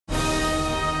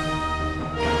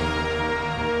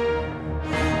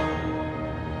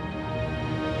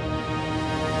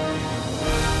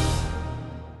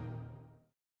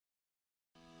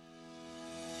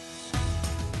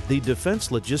The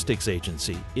Defense Logistics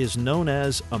Agency is known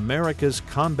as America's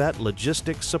Combat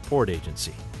Logistics Support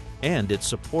Agency, and its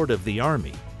support of the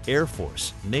Army, Air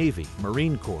Force, Navy,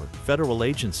 Marine Corps, federal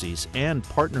agencies, and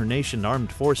partner nation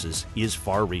armed forces is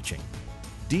far-reaching.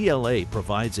 DLA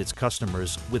provides its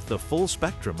customers with the full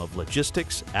spectrum of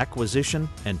logistics, acquisition,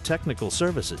 and technical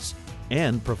services,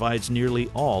 and provides nearly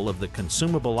all of the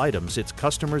consumable items its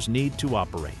customers need to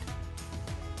operate.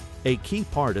 A key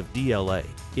part of DLA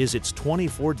is its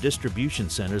 24 distribution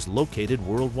centers located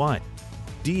worldwide.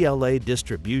 DLA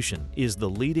Distribution is the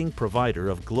leading provider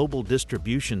of global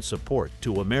distribution support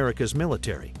to America's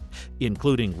military,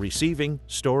 including receiving,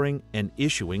 storing, and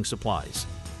issuing supplies.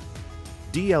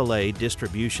 DLA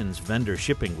Distribution's vendor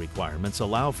shipping requirements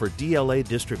allow for DLA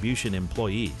Distribution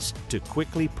employees to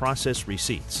quickly process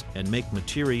receipts and make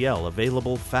materiel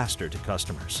available faster to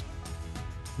customers.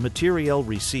 Materiel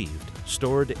received,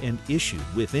 stored, and issued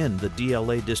within the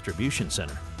DLA Distribution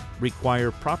Center require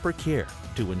proper care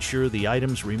to ensure the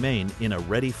items remain in a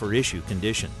ready-for-issue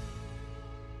condition.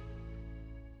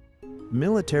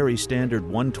 Military Standard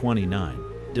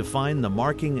 129 define the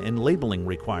marking and labeling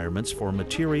requirements for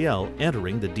materiel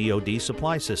entering the DoD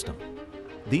supply system.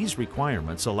 These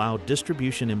requirements allow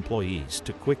distribution employees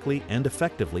to quickly and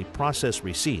effectively process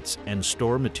receipts and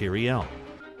store materiel.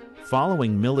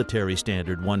 Following Military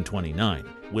Standard 129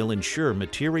 will ensure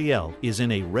materiel is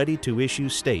in a ready-to-issue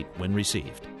state when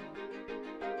received.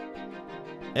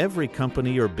 Every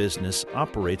company or business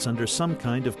operates under some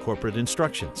kind of corporate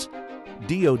instructions.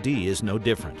 DoD is no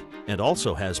different and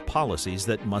also has policies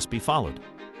that must be followed.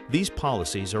 These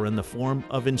policies are in the form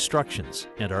of instructions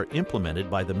and are implemented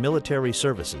by the military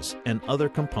services and other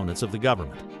components of the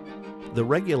government. The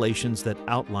regulations that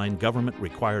outline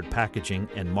government-required packaging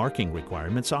and marking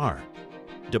requirements are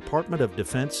Department of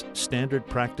Defense Standard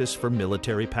Practice for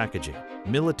Military Packaging,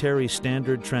 Military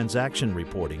Standard Transaction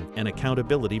Reporting and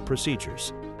Accountability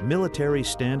Procedures, Military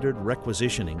Standard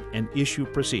Requisitioning and Issue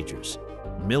Procedures,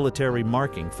 Military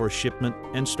Marking for Shipment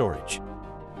and Storage.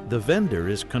 The vendor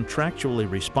is contractually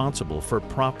responsible for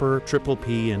proper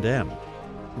PPP&M.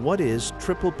 What is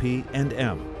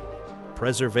PPP&M?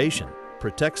 Preservation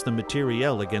protects the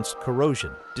materiel against corrosion,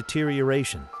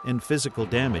 deterioration, and physical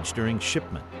damage during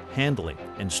shipment, handling,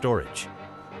 and storage.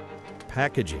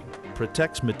 Packaging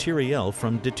protects materiel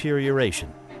from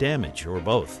deterioration, damage, or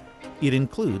both. It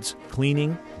includes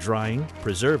cleaning, drying,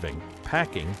 preserving,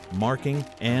 packing, marking,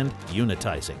 and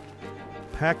unitizing.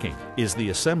 Packing is the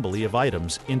assembly of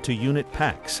items into unit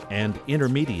packs and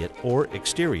intermediate or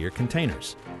exterior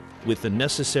containers, with the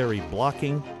necessary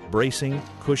blocking, bracing,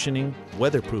 cushioning,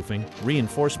 weatherproofing,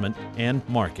 reinforcement, and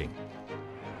marking.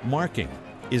 Marking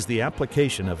is the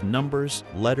application of numbers,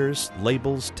 letters,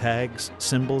 labels, tags,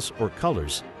 symbols, or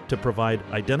colors to provide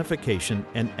identification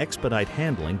and expedite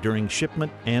handling during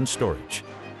shipment and storage.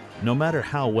 No matter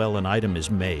how well an item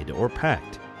is made or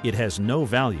packed, it has no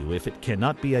value if it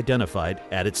cannot be identified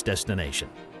at its destination.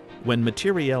 When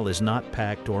materiel is not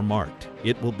packed or marked,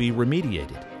 it will be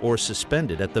remediated or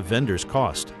suspended at the vendor's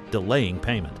cost, delaying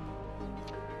payment.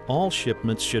 All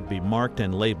shipments should be marked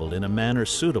and labeled in a manner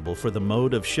suitable for the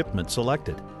mode of shipment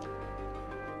selected.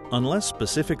 Unless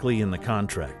specifically in the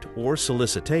contract or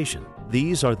solicitation,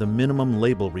 these are the minimum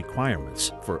label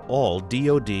requirements for all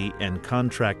DoD and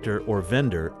contractor or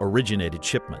vendor originated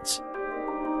shipments.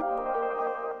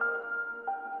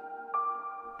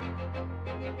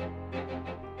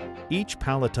 Each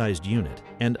palletized unit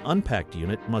and unpacked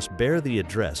unit must bear the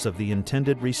address of the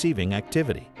intended receiving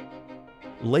activity.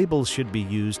 Labels should be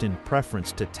used in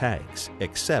preference to tags,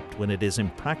 except when it is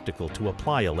impractical to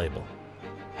apply a label.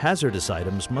 Hazardous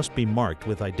items must be marked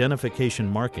with identification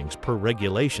markings per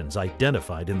regulations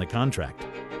identified in the contract.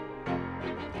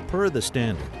 Per the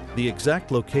standard, the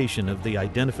exact location of the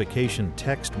identification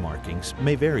text markings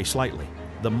may vary slightly.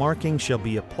 The marking shall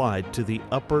be applied to the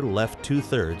upper left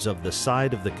 2/3 of the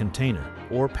side of the container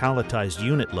or palletized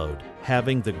unit load,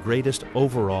 having the greatest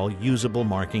overall usable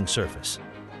marking surface.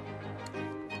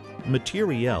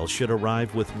 Materiel should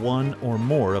arrive with one or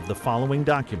more of the following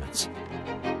documents: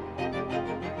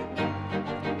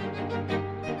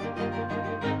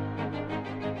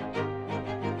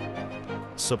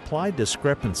 Supply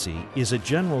discrepancy is a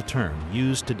general term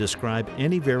used to describe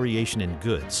any variation in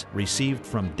goods received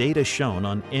from data shown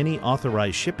on any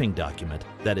authorized shipping document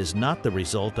that is not the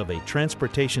result of a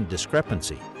transportation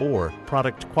discrepancy or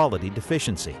product quality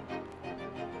deficiency.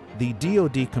 The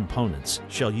DoD components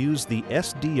shall use the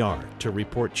SDR to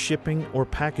report shipping or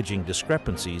packaging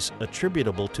discrepancies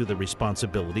attributable to the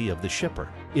responsibility of the shipper,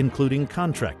 including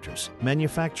contractors,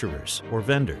 manufacturers, or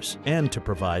vendors, and to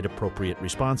provide appropriate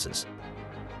responses.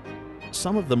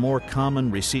 Some of the more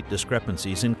common receipt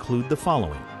discrepancies include the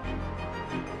following.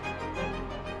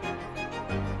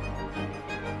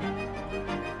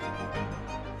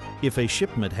 If a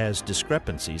shipment has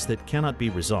discrepancies that cannot be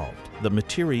resolved, the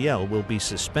materiel will be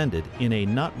suspended in a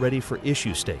not ready for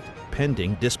issue state,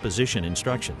 pending disposition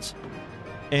instructions.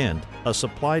 And a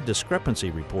supply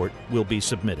discrepancy report will be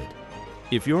submitted.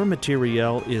 If your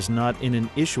materiel is not in an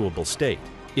issuable state,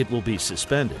 it will be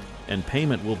suspended and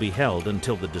payment will be held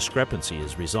until the discrepancy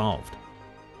is resolved.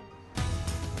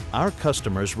 Our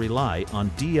customers rely on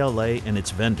DLA and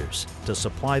its vendors to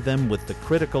supply them with the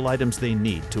critical items they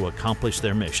need to accomplish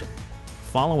their mission.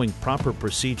 Following proper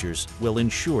procedures will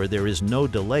ensure there is no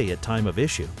delay at time of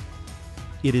issue.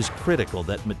 It is critical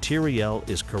that materiel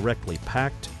is correctly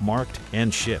packed, marked,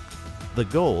 and shipped. The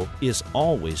goal is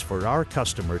always for our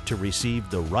customer to receive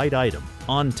the right item,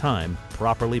 on time,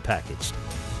 properly packaged.